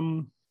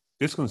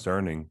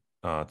concerning,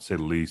 to say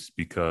the least,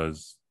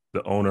 because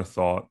the owner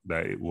thought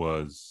that it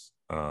was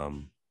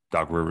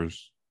Doc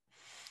Rivers,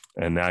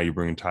 and now you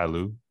bring in Ty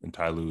Lue, and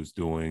Ty Lue is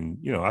doing,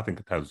 I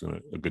think Ty Lue's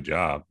doing a good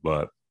job,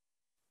 but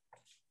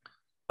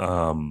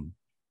the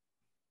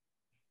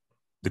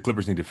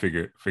Clippers need to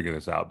figure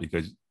this out,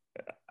 because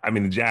I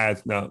mean the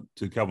Jazz, now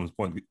to Kelvin's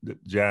point, the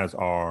Jazz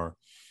are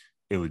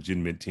a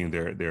legitimate team.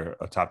 They're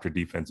a top tier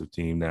defensive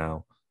team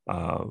now.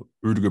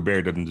 Rudy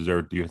Gobert doesn't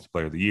deserve Defensive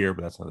Player of the Year,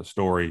 but that's another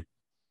story.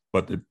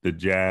 But the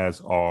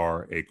Jazz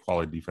are a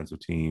quality defensive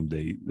team.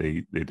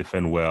 They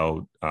defend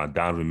well.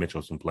 Donovan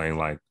Mitchell's been playing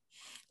like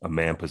a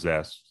man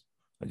possessed,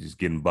 just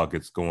getting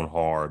buckets, going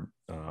hard.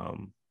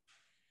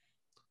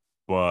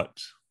 But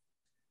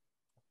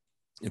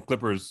in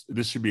Clippers,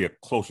 this should be a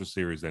closer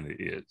series than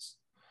it is.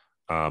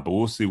 But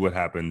we'll see what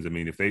happens. I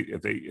mean, if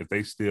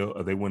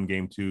they win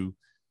game 2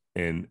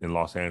 in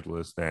Los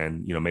Angeles,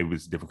 then maybe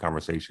it's a different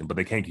conversation. But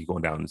they can't keep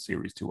going down in the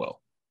series 2-0.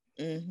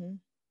 Mm-hmm.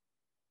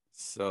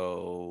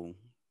 So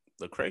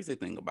the crazy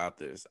thing about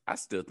this, I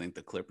still think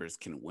the Clippers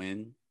can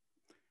win,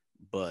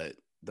 but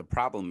the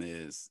problem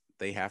is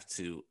they have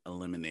to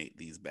eliminate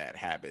these bad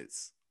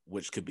habits,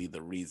 which could be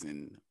the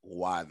reason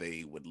why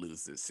they would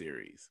lose this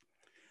series.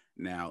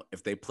 Now,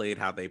 if they played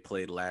how they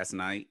played last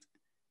night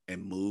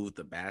and moved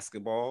the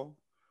basketball,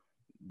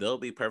 they'll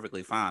be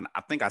perfectly fine.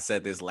 I think I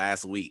said this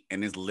last week,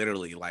 and it's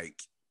literally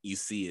like you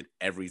see it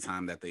every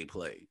time that they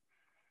play.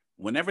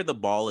 Whenever the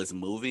ball is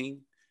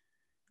moving,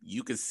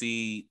 you can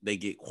see they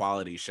get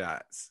quality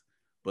shots.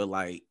 But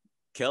like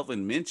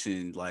Kelvin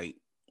mentioned, like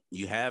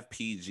you have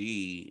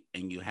PG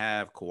and you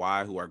have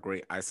Kawhi, who are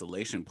great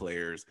isolation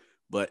players.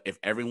 But if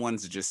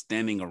everyone's just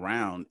standing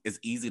around, it's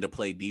easy to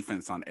play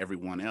defense on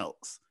everyone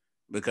else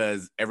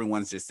because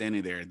everyone's just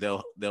standing there.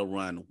 They'll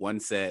run one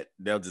set.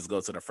 They'll just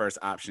go to the first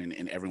option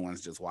and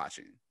everyone's just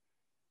watching.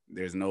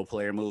 There's no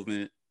player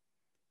movement,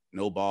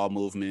 no ball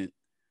movement.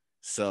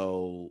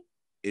 So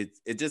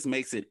it just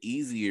makes it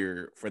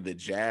easier for the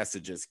Jazz to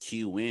just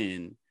cue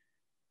in.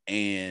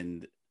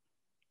 And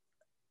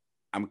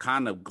I'm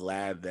kind of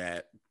glad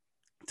that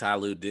Ty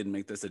Lue did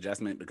make this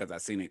adjustment because I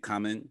seen it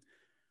coming.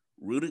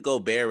 Rudy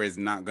Gobert is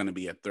not going to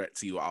be a threat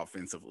to you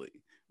offensively.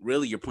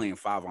 Really, you're playing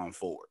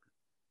 5-on-4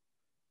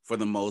 for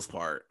the most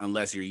part,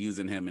 unless you're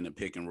using him in a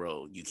pick and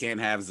roll. You can't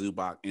have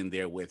Zubac in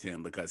there with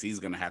him because he's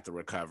going to have to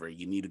recover.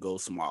 You need to go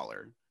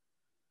smaller.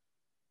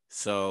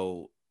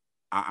 So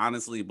I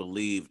honestly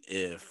believe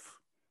if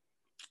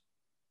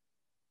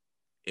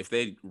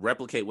they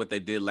replicate what they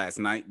did last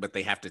night, but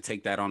they have to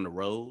take that on the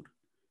road,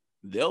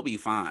 they'll be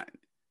fine.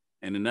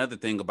 And another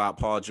thing about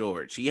Paul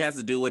George, he has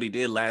to do what he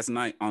did last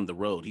night on the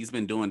road. He's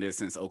been doing this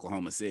since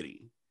Oklahoma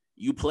City.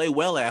 You play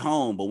well at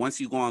home, but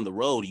once you go on the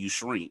road, you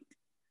shrink.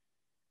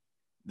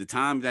 The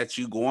time that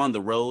you go on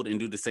the road and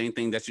do the same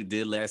thing that you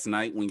did last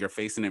night when you're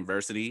facing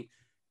adversity,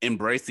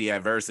 embrace the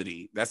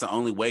adversity. That's the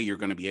only way you're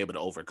going to be able to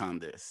overcome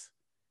this.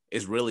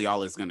 It's really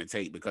all it's going to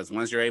take, because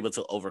once you're able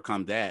to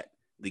overcome that,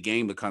 the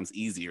game becomes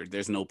easier.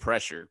 There's no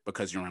pressure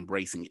because you're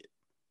embracing it.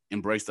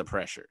 Embrace the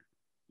pressure.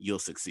 You'll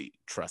succeed.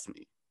 Trust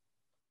me.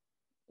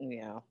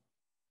 Yeah.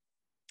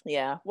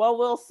 Yeah. Well,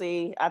 we'll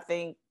see. I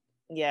think,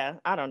 yeah,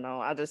 I don't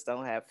know. I just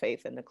don't have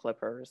faith in the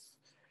Clippers.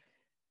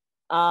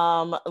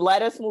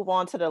 Let us move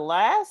on to the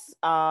last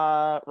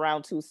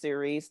round 2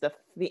 series, the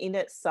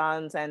Phoenix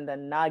Suns and the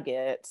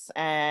Nuggets.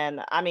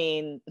 And I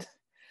mean,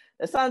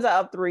 the Suns are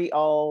up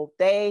 3-0.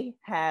 They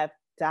have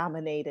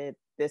dominated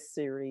this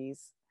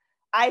series.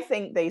 I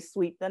think they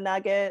sweep the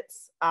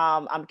Nuggets.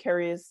 I'm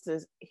curious to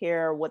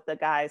hear what the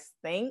guys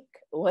think,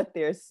 what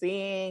they're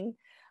seeing,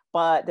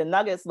 but the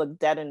Nuggets look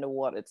dead in the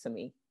water to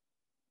me.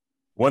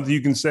 One thing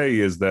you can say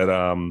is that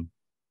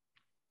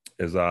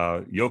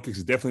Jokic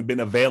has definitely been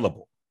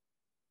available.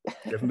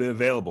 Definitely been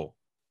available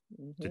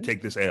to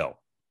take this L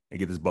and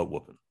get this butt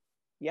whooping.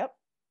 Yep.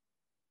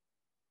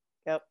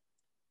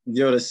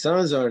 Yo, the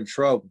Suns are in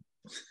trouble.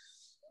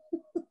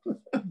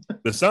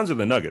 The Suns or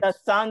the Nuggets? The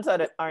Suns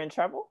are in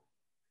trouble?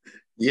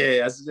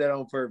 Yeah, I said that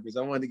on purpose.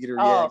 I wanted to get a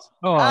reaction.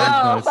 Oh,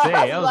 I was gonna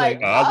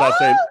say. I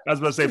was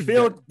about to say,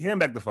 Phil, hand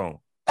back the phone.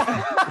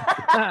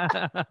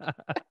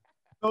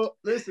 So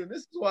listen, this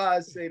is why I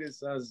say the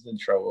Suns in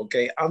trouble.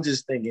 Okay, I'm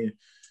just thinking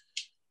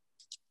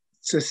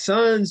the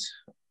Suns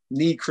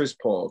need Chris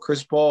Paul.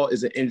 Chris Paul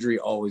is an injury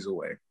always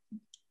away.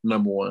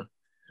 Number one.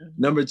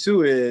 Number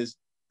two is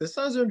the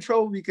Suns are in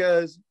trouble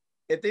because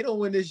if they don't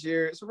win this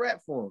year, it's a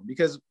wrap for them,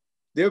 because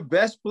their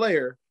best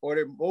player or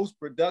their most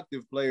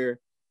productive player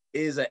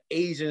is an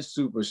Asian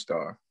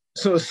superstar.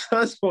 So the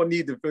Suns gonna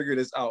need to figure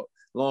this out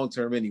long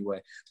term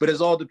anyway. But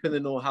it's all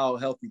dependent on how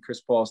healthy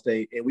Chris Paul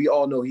stays, and we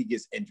all know he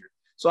gets injured.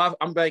 So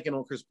I'm banking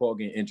on Chris Paul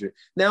getting injured.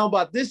 Now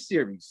about this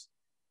series,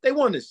 they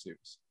won this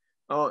series.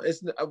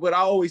 It's what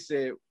I always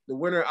said. The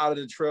winner out of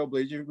the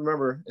Trailblazers, you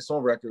remember, it's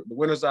on record. The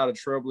winners out of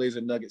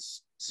Trailblazer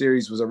Nuggets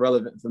series was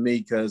irrelevant for me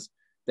because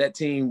that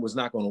team was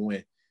not going to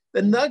win.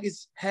 The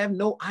Nuggets have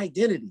no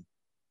identity.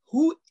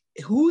 Who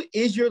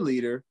is your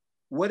leader?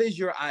 What is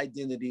your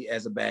identity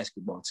as a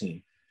basketball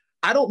team?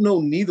 I don't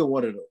know neither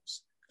one of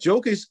those.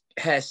 Jokic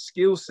has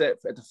skill set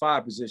at the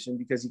 5 position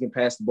because he can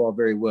pass the ball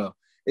very well.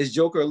 Is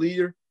Joker a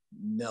leader?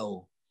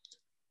 No.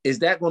 Is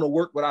that going to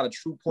work without a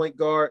true point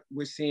guard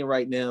we're seeing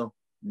right now?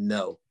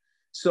 No.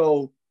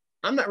 So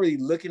I'm not really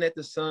looking at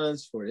the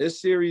Suns for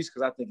this series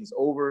because I think it's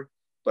over.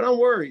 But I'm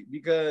worried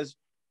because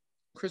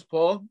Chris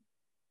Paul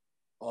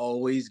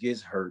always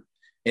gets hurt.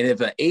 And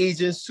if an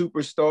Asian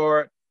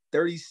superstar,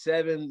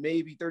 37,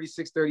 maybe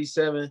 36,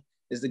 37,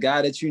 is the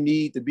guy that you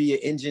need to be an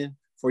engine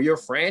for your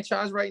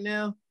franchise right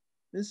now,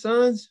 then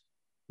Suns,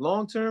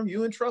 long term,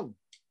 you in trouble.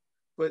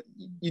 But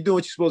you do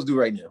what you're supposed to do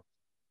right now.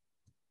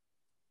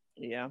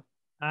 Yeah.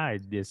 I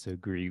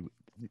disagree.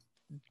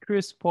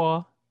 Chris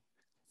Paul,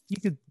 he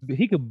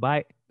could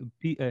bite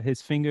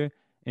his finger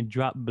and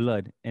drop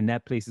blood, and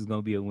that place is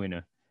gonna be a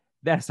winner.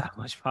 That's how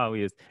much power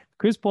he is.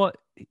 Chris Paul,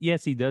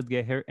 yes, he does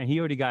get hurt, and he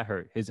already got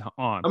hurt. His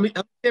arm. How many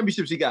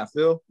championships he got,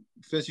 Phil?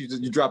 Since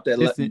you dropped that.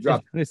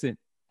 Listen.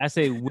 I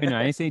say winner.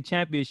 I didn't say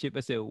championship. I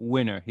said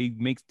winner. He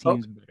makes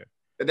teams better.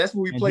 That's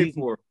what we play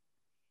for.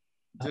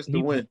 Just to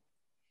win.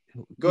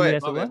 Go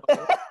ahead.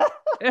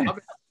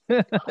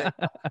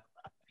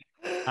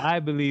 I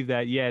believe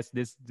that yes,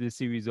 this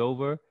series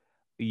over.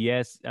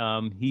 Yes,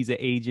 he's an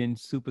Asian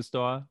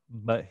superstar,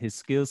 but his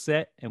skill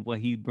set and what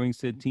he brings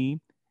to the team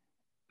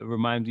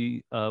reminds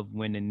me of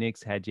when the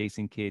Knicks had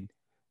Jason Kidd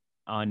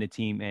on the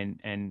team, and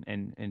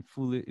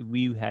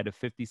we had a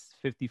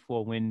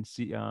 54 win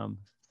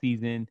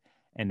season,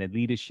 and the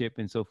leadership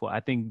and so forth. I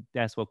think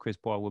that's what Chris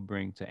Paul would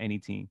bring to any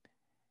team.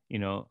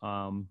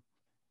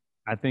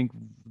 I think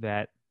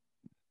that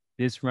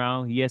this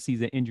round, yes,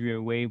 he's an injury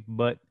away,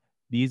 but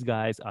these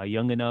guys are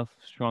young enough,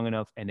 strong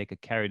enough, and they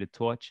could carry the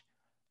torch.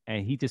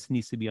 And he just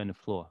needs to be on the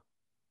floor.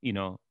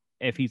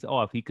 If he's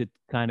off, he could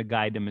kind of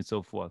guide them and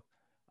so forth.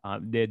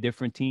 They're a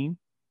different team,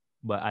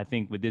 but I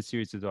think with this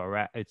series is all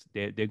right.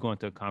 They're going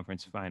to a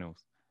conference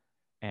finals,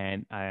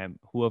 and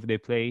whoever they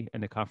play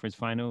in the conference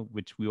final,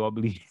 which we all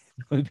believe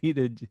will be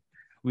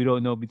we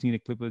don't know, between the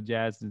Clippers,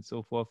 Jazz, and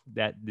so forth.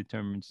 That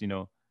determines,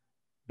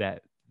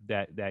 that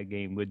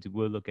game.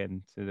 We'll look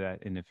into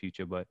that in the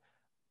future. But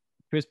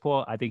Chris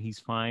Paul, I think he's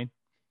fine.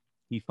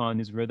 He found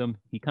his rhythm.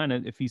 He kind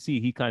of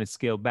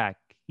scaled back.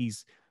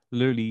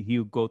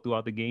 He'll go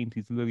throughout the game.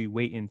 He's literally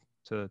waiting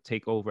to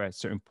take over at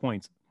certain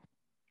points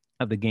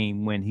of the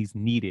game when he's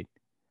needed.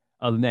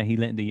 Other than that, he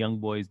letting the young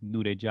boys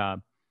do their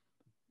job.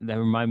 That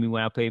reminds me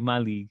when I played my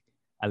league.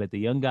 I let the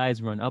young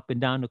guys run up and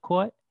down the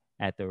court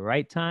at the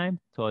right time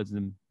towards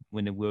them.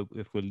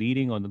 If we're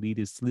leading or the lead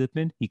is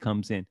slipping, he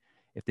comes in.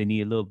 If they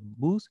need a little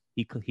boost,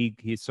 he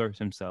inserts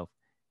himself.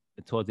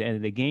 Towards the end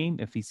of the game,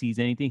 if he sees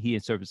anything, he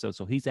inserts himself.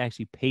 So he's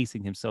actually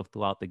pacing himself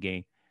throughout the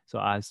game. So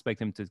I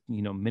expect him to,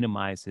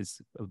 minimize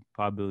his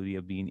probability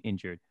of being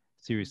injured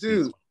seriously.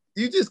 Dude,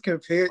 You just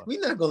compared.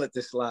 We're not gonna let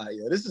this slide,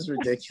 yo. This is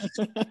ridiculous.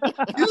 You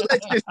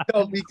let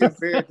yourself be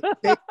compared to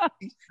KD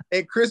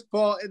and Chris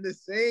Paul in the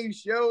same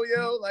show,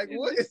 yo. Like,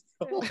 what is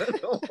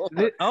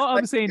going on? I'm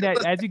Like, saying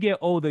that as you get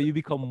older, you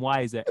become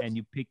wiser and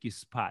you pick your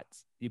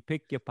spots. You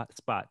pick your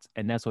spots,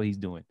 and that's what he's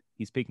doing.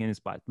 He's picking his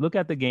spots. Look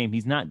at the game.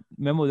 He's not.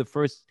 Remember the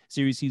first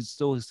series? He's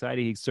so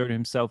excited. He exerted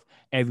himself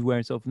everywhere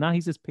and so. Now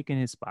he's just picking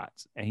his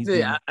spots, and he's.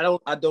 Yeah, I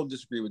don't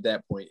disagree with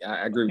that point.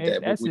 I agree with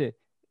that. That's it.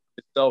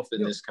 Yourself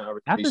in this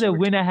conversation. After the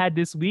win I had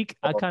this week,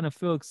 I kind of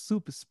feel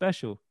super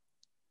special.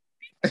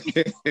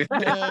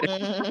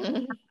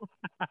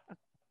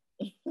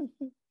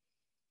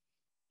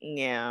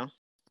 Yeah.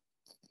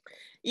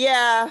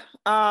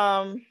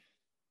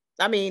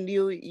 I mean,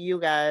 you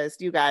guys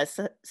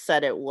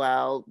said it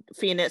well.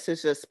 Phoenix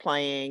is just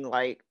playing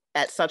like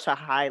at such a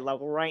high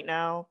level right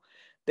now.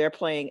 They're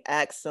playing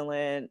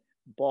excellent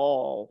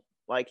ball.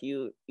 Like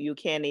you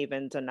can't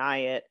even deny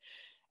it.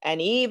 And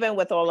even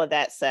with all of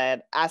that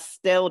said, I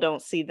still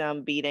don't see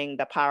them beating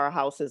the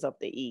powerhouses of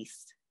the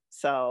East.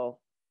 So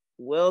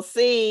we'll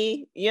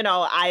see. You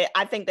know, I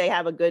think they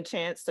have a good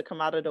chance to come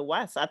out of the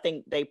West. I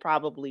think they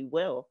probably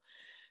will.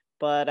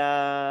 But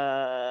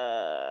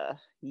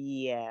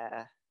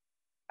yeah,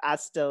 I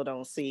still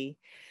don't see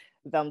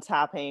them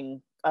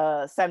topping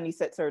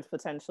 76ers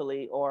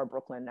potentially or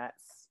Brooklyn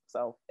Nets.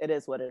 So it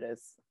is what it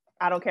is.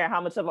 I don't care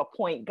how much of a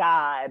point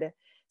god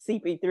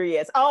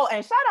CP3 is. Oh,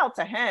 and shout out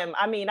to him.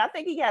 I mean, I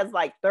think he has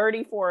like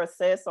 34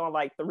 assists on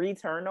like 3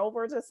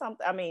 turnovers or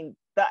something. I mean,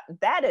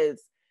 that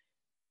is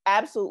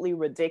absolutely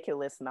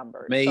ridiculous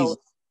numbers. Amazing.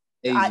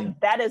 So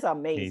that is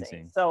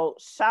amazing. So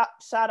shout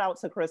out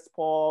to Chris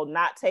Paul,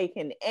 not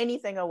taking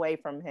anything away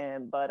from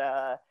him, but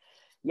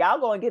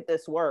y'all gonna get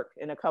this work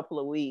in a couple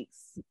of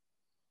weeks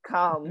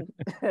come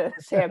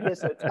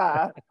championship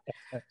time.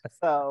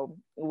 So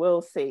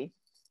we'll see.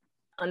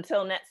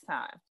 Until next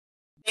time.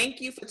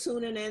 Thank you for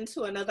tuning in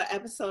to another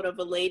episode of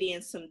A Lady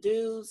and Some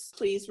Dudes.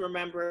 Please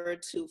remember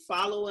to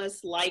follow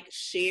us, like,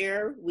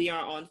 share. We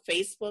are on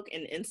Facebook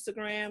and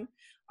Instagram.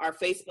 Our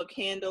Facebook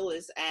handle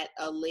is at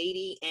A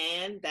Lady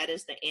and, that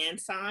is the and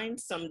sign,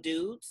 Some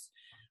Dudes.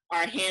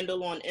 Our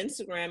handle on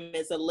Instagram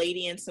is A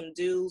Lady and Some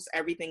Dudes.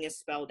 Everything is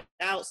spelled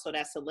out, so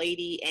that's A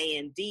Lady, A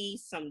and D,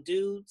 Some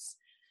Dudes.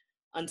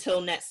 Until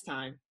next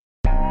time.